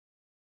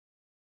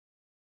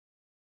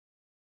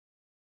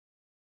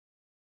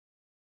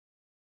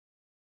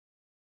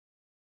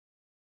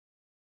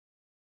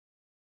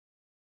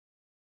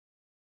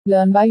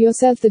Learn by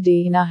yourself the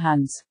day in our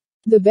hands.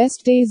 The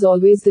best day is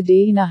always the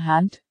day in our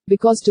hand,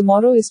 because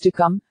tomorrow is to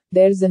come,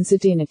 there's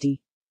uncertainty.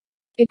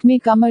 It may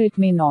come or it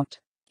may not.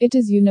 It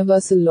is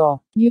universal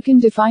law. You can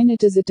define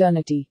it as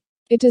eternity.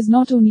 It is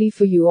not only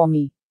for you or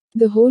me.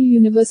 The whole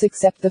universe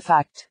accept the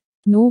fact.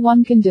 No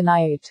one can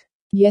deny it.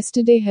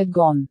 Yesterday had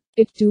gone.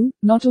 It too,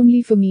 not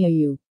only for me or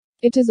you.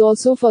 It is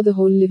also for the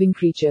whole living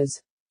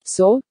creatures.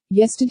 So,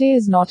 yesterday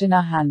is not in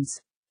our hands.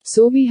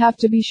 So we have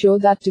to be sure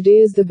that today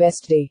is the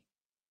best day.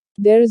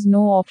 There is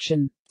no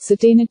option.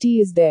 Certainty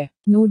is there.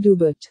 No do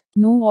but.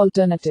 No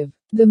alternative.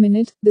 The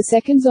minute, the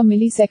seconds or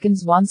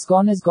milliseconds once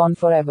gone is gone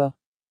forever.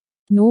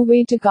 No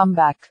way to come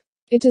back.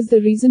 It is the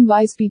reason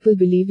wise people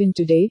believe in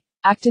today,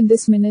 act in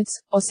this minutes,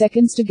 or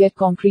seconds to get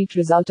concrete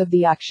result of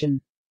the action.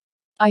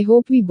 I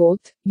hope we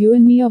both, you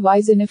and me, are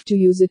wise enough to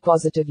use it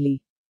positively.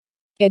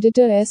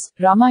 Editor S.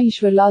 Rama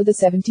Ishwarlal, the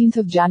 17th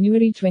of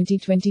January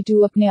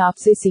 2022. अपने आप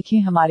से सीखें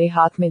हमारे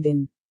हाथ में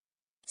दिन.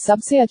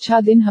 सबसे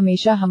अच्छा दिन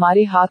हमेशा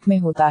हमारे हाथ में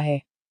होता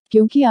है.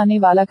 क्योंकि आने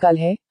वाला कल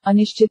है,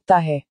 अनिश्चितता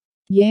है.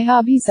 यह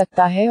आ भी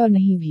सकता है और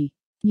नहीं भी.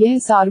 यह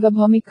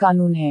सार्वभौमिक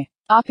कानून है.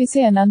 आप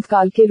इसे अनंत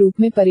काल के रूप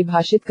में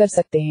परिभाषित कर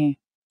सकते हैं.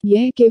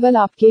 यह केवल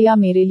आपके या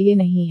मेरे लिए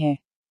नहीं है.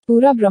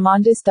 पूरा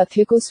ब्रह्मांड इस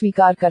तथ्य को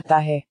स्वीकार करता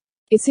है.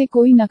 इसे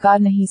कोई नकार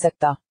नहीं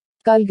सकता.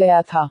 कल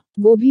गया था,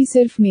 वो भी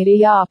सिर्फ मेरे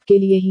या आपके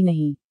लिए ही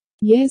नहीं.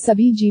 यह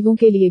सभी जीवों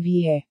के लिए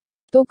भी है.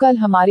 तो कल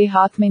हमारे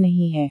हाथ में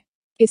नहीं है.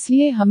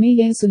 इसलिए हमें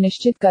यह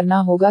सुनिश्चित करना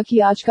होगा कि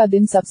आज का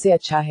दिन सबसे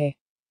अच्छा है.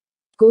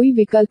 कोई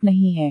विकल्प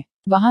नहीं है.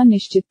 वहां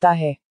निश्चितता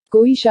है.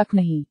 कोई शक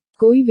नहीं.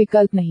 कोई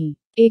विकल्प नहीं.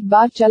 एक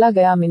बार चला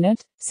गया मिनट,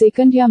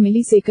 सेकंड या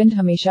मिली सेकंड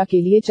हमेशा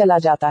के लिए चला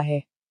जाता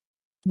है.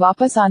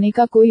 वापस आने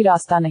का कोई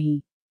रास्ता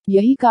नहीं.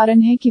 यही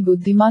कारण है कि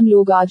बुद्धिमान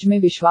लोग आज में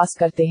विश्वास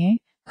करते हैं,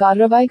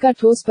 कार्रवाई का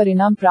ठोस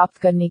परिणाम प्राप्त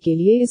करने के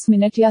लिए इस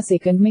मिनट या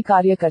सेकंड में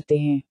कार्य करते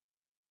हैं.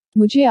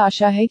 मुझे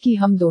आशा है कि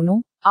हम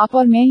दोनों, आप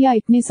और मैं, या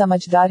इतने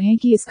समझदार हैं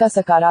कि इसका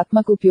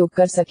सकारात्मक उपयोग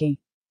कर सकें.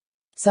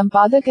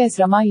 संपादक S.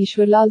 Rama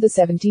Ishwarlal, the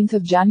 17th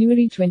of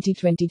January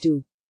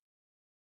 2022.